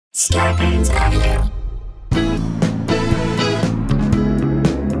Scarpins Avenue.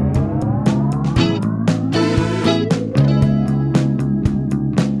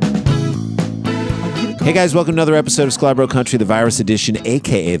 Hey guys, welcome to another episode of Sklarbro Country, the virus edition,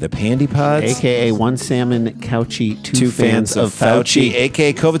 a.k.a. the Pandy Pods. A.k.a. one salmon, Couchy, two fans of Fauci.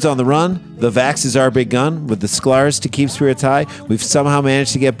 A.k.a. COVID's on the run. The vax is our big gun. With the Sklars to keep spirits high, we've somehow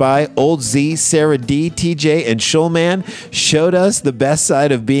managed to get by. Old Z, Sarah D, TJ, and Shulman showed us the best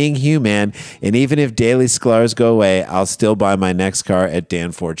side of being human. And even if daily Sklars go away, I'll still buy my next car at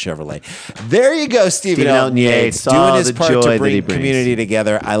Dan Ford Chevrolet. There you go, Stephen Elton Yates, doing his part to bring community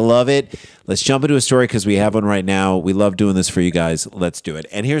together. I love it. Let's jump into a story because we have one right now. We love doing this for you guys. Let's do it.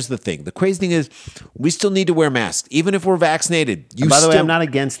 And here's the thing. The crazy thing is we still need to wear masks, even if we're vaccinated. By the way, I'm not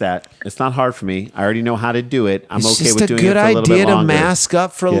against that. It's not hard for me. I already know how to do it. I'm okay with doing it for a little bit longer. It's just a good idea to mask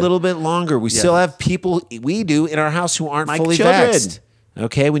up for a little bit longer. We still have people, we do, in our house who aren't fully vaxxed.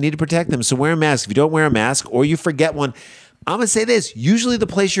 Okay, we need to protect them. So wear a mask. If you don't wear a mask or you forget one, I'm going to say this. Usually the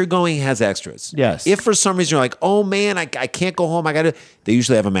place you're going has extras. Yes. If for some reason you're like, oh man, I can't go home, they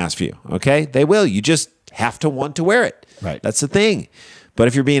usually have a mask for you. Okay? They will. You just have to want to wear it. Right. That's the thing. But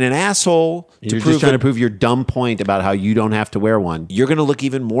if you're being an asshole you're just trying to prove your dumb point about how you don't have to wear one, you're going to look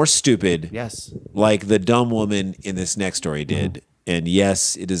even more stupid. Yes. Like the dumb woman in this next story did. And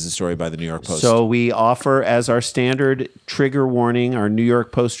yes, it is a story by the New York Post. So we offer as our standard trigger warning, our New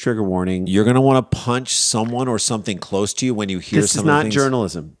York Post trigger warning. You're going to want to punch someone or something close to you when you hear This some is not things.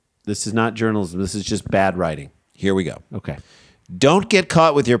 journalism. This is not journalism. This is just bad writing. Here we go. Okay. Don't get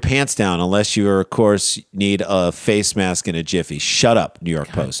caught with your pants down unless you, of course, need a face mask in a jiffy. Shut up, New York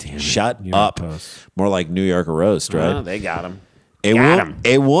Post. Shut up. More like New Yorker roast, right? They got him.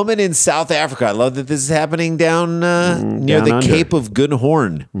 A woman in South Africa. I love that this is happening down near the Cape of Good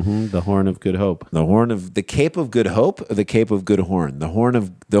Horn. The Horn of Good Hope. The Cape of Good Hope or the Cape of Good Horn? The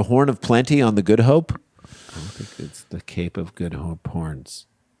Horn of Plenty on the Good Hope? I don't think it's the Cape of Good Hope Horns.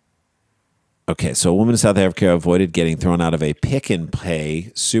 Okay, so a woman in South Africa avoided getting thrown out of a Pick and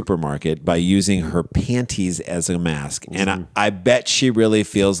Pay supermarket by using her panties as a mask. And I bet she really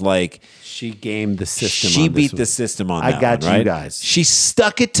feels like she gamed the system. She beat the system on that. I got one, right? you guys. She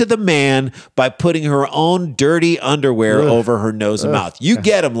stuck it to the man by putting her own dirty underwear over her nose and mouth. You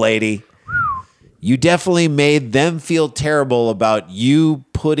get him, lady. You definitely made them feel terrible about you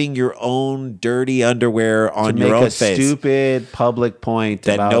putting your own dirty underwear on your own face. To make a stupid public point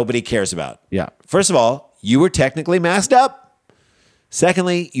that nobody cares about. Yeah. First of all, you were technically masked up.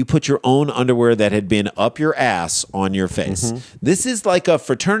 Secondly, you put your own underwear that had been up your ass on your face. This is like a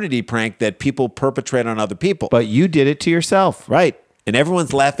fraternity prank that people perpetrate on other people. But you did it to yourself. Right. And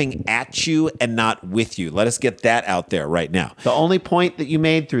everyone's laughing at you and not with you. Let us get that out there right now. The only point that you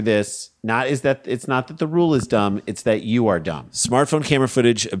made through this is that it's not that the rule is dumb, it's that you are dumb. Smartphone camera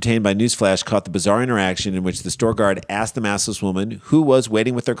footage obtained by Newsflash caught the bizarre interaction in which the store guard asked the maskless woman who was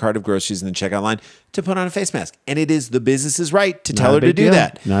waiting with their cart of groceries in the checkout line to put on a face mask. And it is the business's right to tell her to do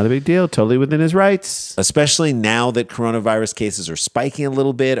that. Not a big deal. Totally within his rights. Especially now that coronavirus cases are spiking a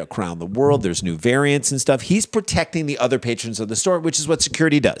little bit around the world. There's new variants and stuff. He's protecting the other patrons of the store, which is what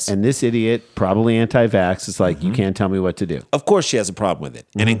security does. And this idiot, probably anti-vax, is like, you can't tell me what to do. Of course she has a problem with it.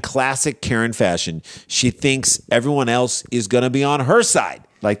 And in classic Karen fashion, she thinks everyone else is going to be on her side.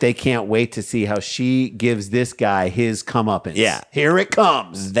 Like they can't wait to see how she gives this guy his comeuppance. Yeah. Here it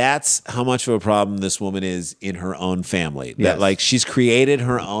comes. That's how much of a problem this woman is in her own family. Yes. That like she's created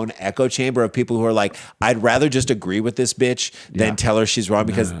her own echo chamber of people who are like, I'd rather just agree with this bitch than tell her she's wrong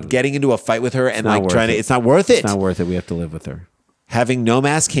because getting into a fight with her and like trying to, it's not worth it. It's not worth it. We have to live with her. Having no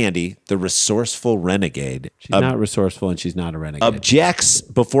mask handy, the resourceful renegade. She's not resourceful and she's not a renegade. Objects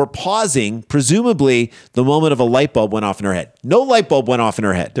before pausing, presumably the moment of a light bulb went off in her head. No light bulb went off in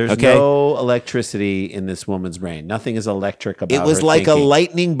her head. There's no electricity in this woman's brain. Nothing is electric about her. It was like a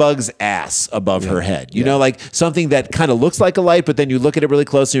lightning bug's ass above her head. You know, like something that kind of looks like a light, but then you look at it really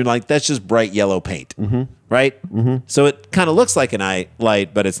close and you're like, that's just bright yellow paint. Right? So it kind of looks like an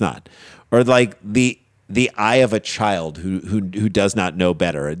light, but it's not. Or like the eye of a child who does not know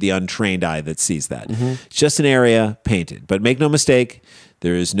better, the untrained eye that sees that. It's just an area painted. But make no mistake,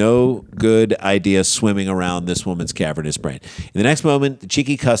 there is no good idea swimming around this woman's cavernous brain. In the next moment, the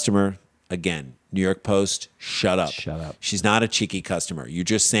cheeky customer, again, New York Post, shut up. Shut up. She's not a cheeky customer. You're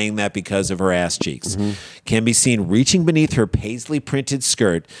just saying that because of her ass cheeks. Can be seen reaching beneath her paisley printed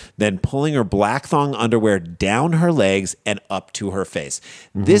skirt, then pulling her black thong underwear down her legs and up to her face.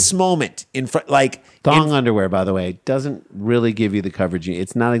 This moment in front, like thong underwear, by the way, doesn't really give you the coverage.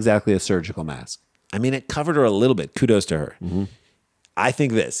 It's not exactly a surgical mask. I mean, it covered her a little bit. Kudos to her. I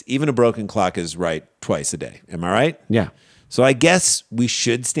think this, even a broken clock is right twice a day. Am I right? Yeah. So I guess we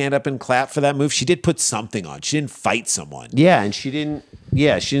should stand up and clap for that move. She did put something on. She didn't fight someone. Yeah, and she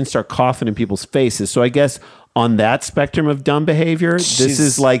didn't start coughing in people's faces. So I guess on that spectrum of dumb behavior, this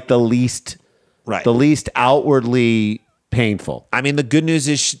is like the least outwardly painful. I mean, the good news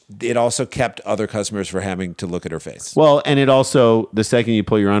is it also kept other customers from having to look at her face. Well, and it also, the second you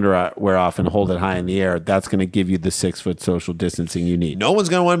pull your underwear off and hold it high in the air, that's going to give you the 6 foot social distancing you need. No one's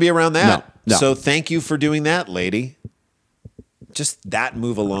going to want to be around that. No. So thank you for doing that, lady. Just that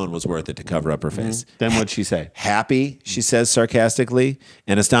move alone was worth it to cover up her face. Then what'd she say? Happy, she says sarcastically.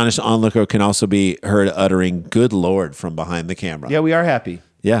 An astonished onlooker can also be heard uttering, "Good Lord," from behind the camera. Yeah, we are happy.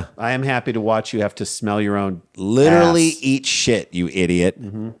 Yeah. I am happy to watch you have to smell your own Literally ass. eat shit, you idiot.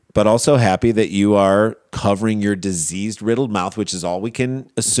 But also happy that you are covering your disease-riddled mouth, which is all we can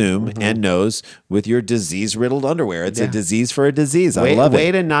assume and knows, with your disease-riddled underwear. It's a disease for a disease. I love it.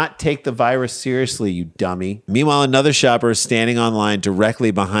 Way to not take the virus seriously, you dummy. Meanwhile, another shopper standing online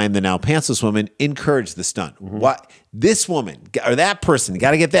directly behind the now pantsless woman encouraged the stunt. What? This woman, or that person,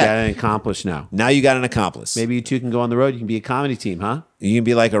 got to get that. Got an accomplice now. Now you got an accomplice. Maybe you two can go on the road. You can be a comedy team, huh? You can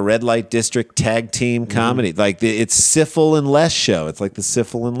be like a red light district tag team comedy. Like it's Syphil and Les show. It's like the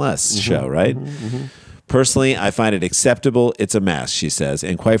Syphil and Les show, right? Personally, I find it acceptable. It's a mask, she says.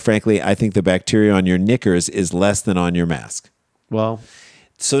 And quite frankly, I think the bacteria on your knickers is less than on your mask. Well,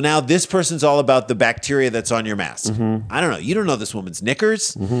 so now this person's all about the bacteria that's on your mask. I don't know. You don't know this woman's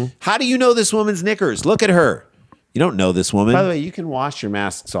knickers. How do you know this woman's knickers? Look at her. You don't know this woman. by the way, you can wash your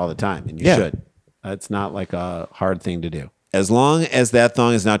masks all the time, and you should. It's not like a hard thing to do. As long as that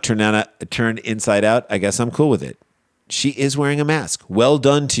thong is not turned inside out, I guess I'm cool with it. She is wearing a mask. Well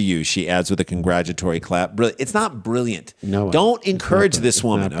done to you, she adds with a congratulatory clap. It's not brilliant. No, don't encourage this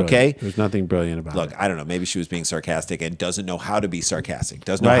woman, okay? There's nothing brilliant about it. Look, I don't know. Maybe she was being sarcastic and doesn't know how to be sarcastic.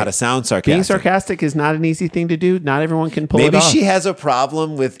 Doesn't know how to sound sarcastic. Being sarcastic is not an easy thing to do. Not everyone can pull it Maybe off. she has a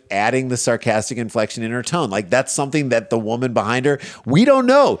problem with adding the sarcastic inflection in her tone. Like that's something that the woman behind her, we don't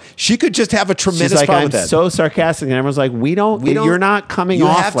know. She could just have a tremendous She's like, problem I'm with that. so sarcastic, and everyone's like, we don't. You're not coming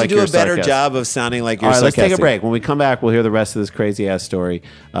off like you have you're to do a better sarcastic. job of sounding like you're All right, let's sarcastic. take a break. When we come back, we'll hear the rest of this crazy ass story.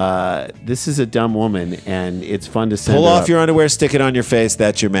 This is a dumb woman, and it's fun to send Pull her off up. your underwear, stick it on your face.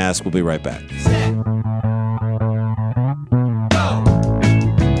 That's your mask. We'll be right back.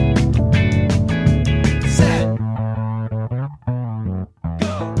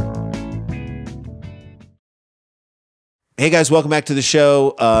 Hey guys, welcome back to the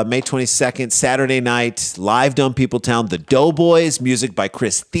show. May 22nd, Saturday night, live Dumb People Town, The Doughboys, music by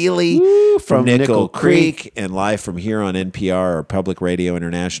Chris Thiele from Nickel Creek, and live from here on NPR or Public Radio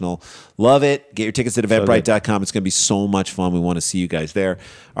International. Love it. Get your tickets at eventbrite.com. It's going to be so much fun. We want to see you guys there.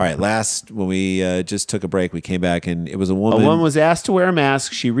 All right, when we just took a break, we came back and it was a woman. A woman was asked to wear a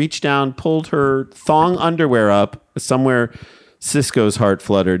mask. She reached down, pulled her thong underwear up somewhere Cisco's heart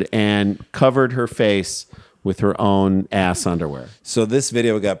fluttered, and covered her face with her own ass underwear. So this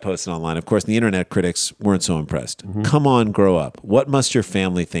video got posted online. Of course, the internet critics weren't so impressed. Come on, grow up. What must your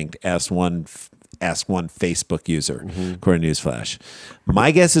family think? Asked one Facebook user, according to Newsflash. My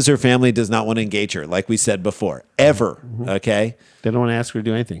guess is her family does not want to engage her, like we said before, ever. Okay? They don't want to ask her to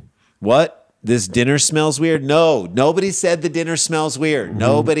do anything. What? This dinner smells weird? No, nobody said the dinner smells weird.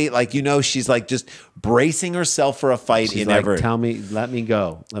 Nobody, she's like just bracing herself for a fight. She's like, tell me, let me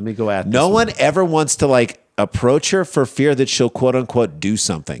go. Let me go at this. No one ever wants to approach her for fear that she'll quote unquote do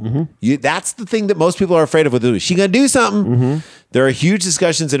something. That's the thing that most people are afraid of with her. She gonna do something. There are huge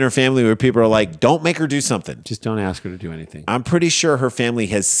discussions in her family where people are like, don't make her do something. Just don't ask her to do anything. I'm pretty sure her family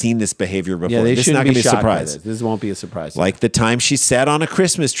has seen this behavior before. Yeah, they this is shouldn't not gonna be a shocked by surprise. This won't be a surprise. Like the time she sat on a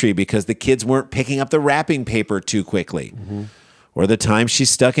Christmas tree because the kids weren't picking up the wrapping paper too quickly. Or the time she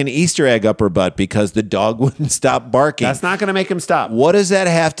stuck an Easter egg up her butt because the dog wouldn't stop barking. That's not going to make him stop. What does that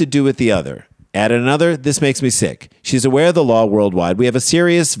have to do with the other? Add another, this makes me sick. She's aware of the law worldwide. We have a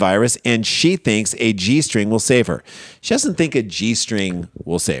serious virus, and she thinks a G-string will save her. She doesn't think a G-string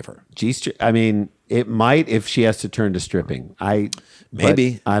will save her. G-string, I mean, it might if she has to turn to stripping.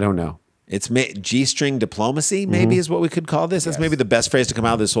 Maybe. I don't know. It's G-string diplomacy, maybe is what we could call this. That's maybe the best phrase to come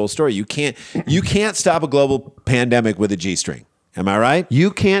out of this whole story. You can't stop a global pandemic with a G-string. Am I right?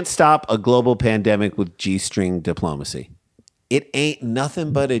 You can't stop a global pandemic with G-string diplomacy. It ain't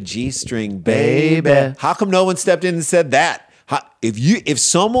nothing but a G-string, baby. How come no one stepped in and said that? If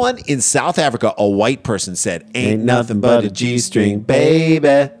someone in South Africa, a white person said, ain't nothing but a G-string,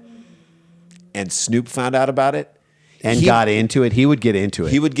 baby, and Snoop found out about it, and got into it, he would get into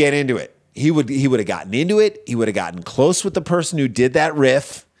it. He would get into it. He would have gotten into it. He would have gotten close with the person who did that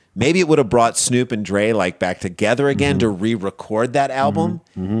riff, Maybe it would have brought Snoop and Dre like back together again to re-record that album.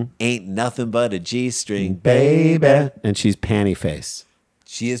 Ain't nothing but a G-string, baby. And she's Panty Face.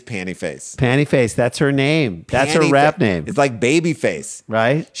 She is Panty Face. Panty Face, that's her name. That's her Panty rap Fa- name. It's like Babyface.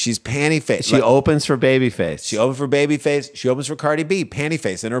 Right? She's Panty Face. She opens for Babyface. She opens for Babyface. She opens for Cardi B, Panty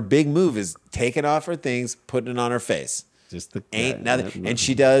Face. And her big move is taking off her things, putting it on her face. Just the Ain't nothing. And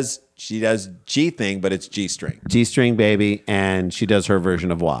she does G thing, but it's G-string. G-string baby, and she does her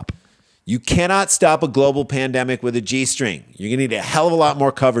version of WAP. You cannot stop a global pandemic with a G-string. You're going to need a hell of a lot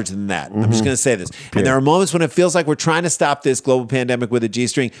more coverage than that. I'm just going to say this. And there are moments when it feels like we're trying to stop this global pandemic with a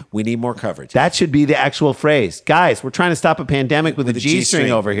G-string. We need more coverage. That should be the actual phrase. Guys, we're trying to stop a pandemic with a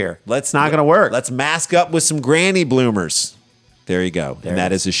G-string over here. It's not going to work. Let's mask up with some granny bloomers. There you go. And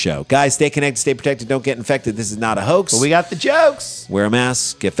that is a show. Guys, stay connected, stay protected, don't get infected. This is not a hoax. But we got the jokes. Wear a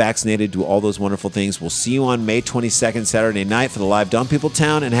mask, get vaccinated, do all those wonderful things. We'll see you on May 22nd, Saturday night for the live Dumb People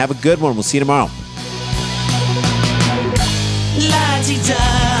Town, and have a good one. We'll see you tomorrow. La-ti-da,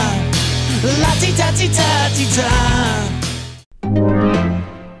 la-ti-da-ti-da-ti-da.